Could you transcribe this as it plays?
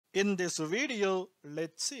In this video,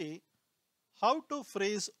 let's see how to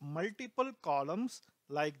freeze multiple columns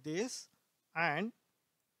like this and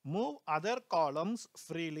move other columns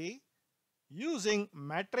freely using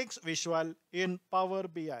matrix visual in Power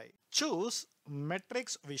BI. Choose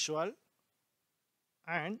matrix visual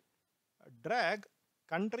and drag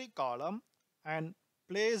country column and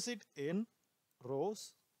place it in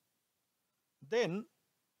rows. Then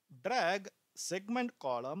drag segment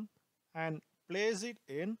column and place it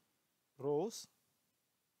in rows.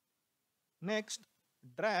 Next,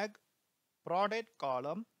 drag product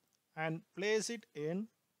column and place it in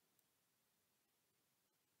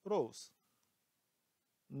rows.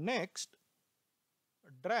 Next,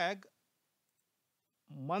 drag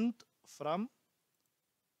month from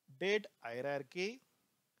date hierarchy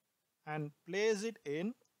and place it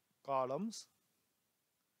in columns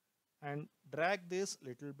and drag this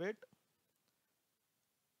little bit.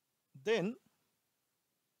 Then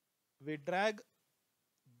we drag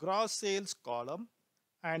gross sales column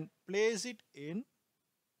and place it in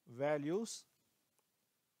values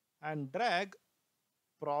and drag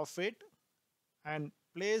profit and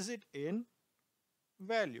place it in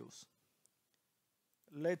values.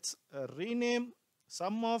 Let's rename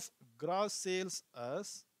sum of gross sales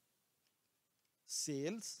as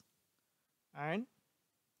sales and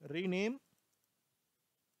rename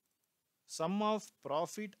sum of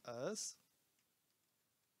profit as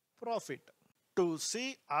profit. To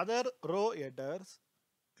see other row headers,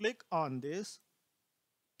 click on this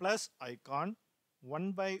plus icon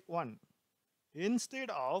one by one.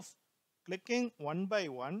 Instead of clicking one by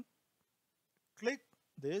one, click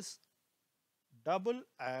this double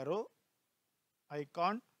arrow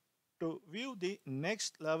icon to view the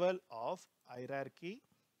next level of hierarchy.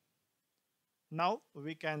 Now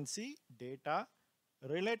we can see data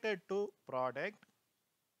related to product.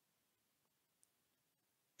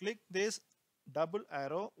 Click this double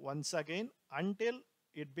arrow once again until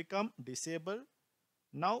it become disabled.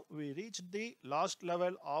 Now we reach the last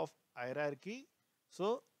level of hierarchy.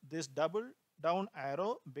 So this double down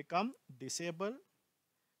arrow become disabled.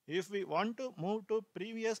 If we want to move to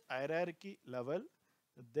previous hierarchy level,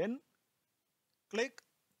 then click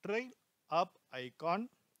trail up icon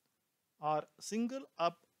or single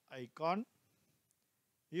up icon.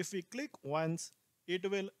 If we click once, it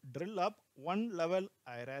will drill up one level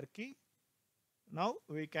hierarchy. Now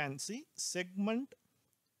we can see segment.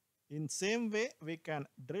 In same way we can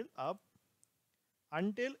drill up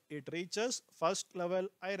until it reaches first level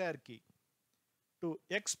hierarchy. To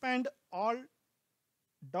expand all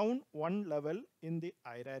down one level in the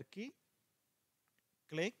hierarchy,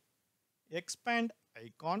 click expand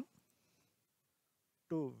icon.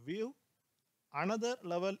 To view another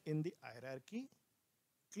level in the hierarchy,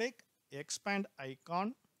 click expand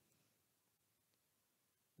icon.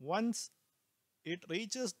 Once it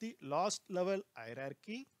reaches the last level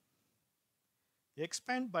hierarchy,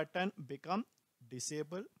 expand button become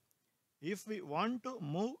disabled. If we want to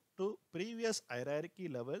move to previous hierarchy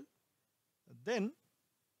level, then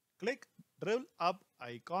click drill up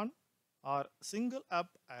icon or single up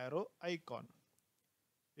arrow icon.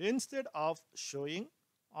 Instead of showing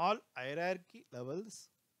all hierarchy levels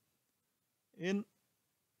in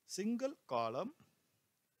single column,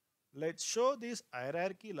 let's show these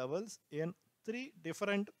hierarchy levels in 3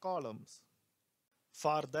 different columns.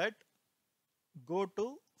 For that, go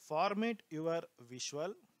to format your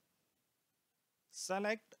visual,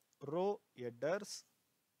 select row headers.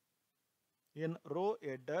 In row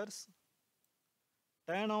headers,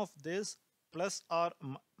 turn off this plus or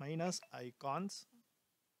minus icons.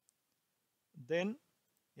 Then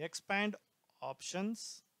expand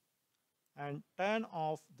options and turn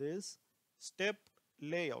off this step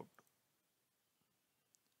layout.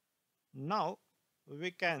 Now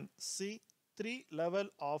we can see 3 level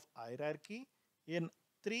of hierarchy in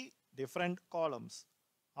 3 different columns.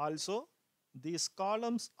 Also, these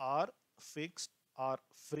columns are fixed or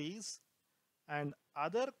freeze, and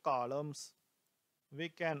other columns we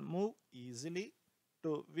can move easily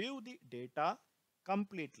to view the data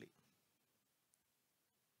completely.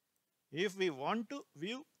 If we want to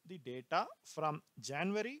view the data from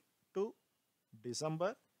January to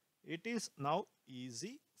December, it is now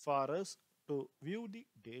easy for us to view the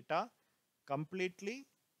data completely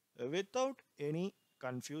without any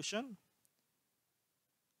confusion.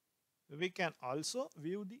 We can also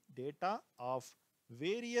view the data of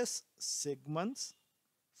various segments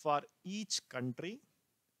for each country.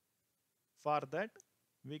 For that,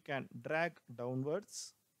 we can drag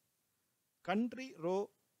downwards. Country row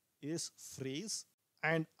is freeze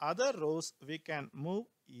and other rows we can move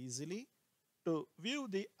easily to view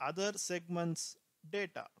the other segments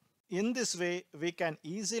data. In this way, we can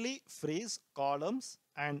easily freeze columns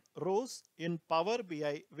and rows in Power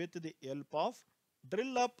BI with the help of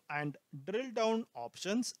drill up and drill down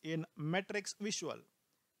options in Matrix Visual.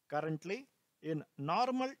 Currently, in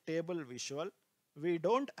normal table visual, we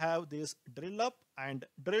don't have this drill up and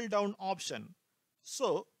drill down option.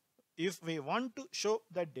 So, if we want to show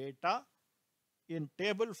the data in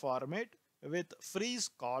table format with freeze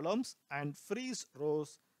columns and freeze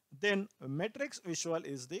rows, then Matrix Visual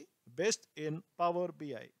is the best in Power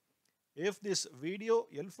BI. If this video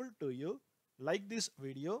helpful to you, like this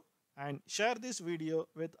video and share this video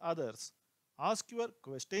with others. Ask your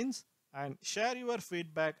questions and share your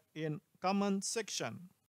feedback in comment section.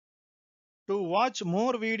 To watch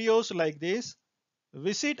more videos like this,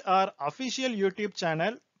 visit our official YouTube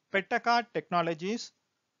channel Pettaka Technologies.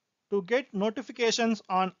 To get notifications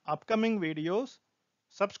on upcoming videos,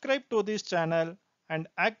 subscribe to this channel and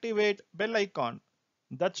activate bell icon.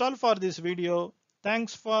 That's all for this video.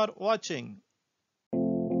 Thanks for watching.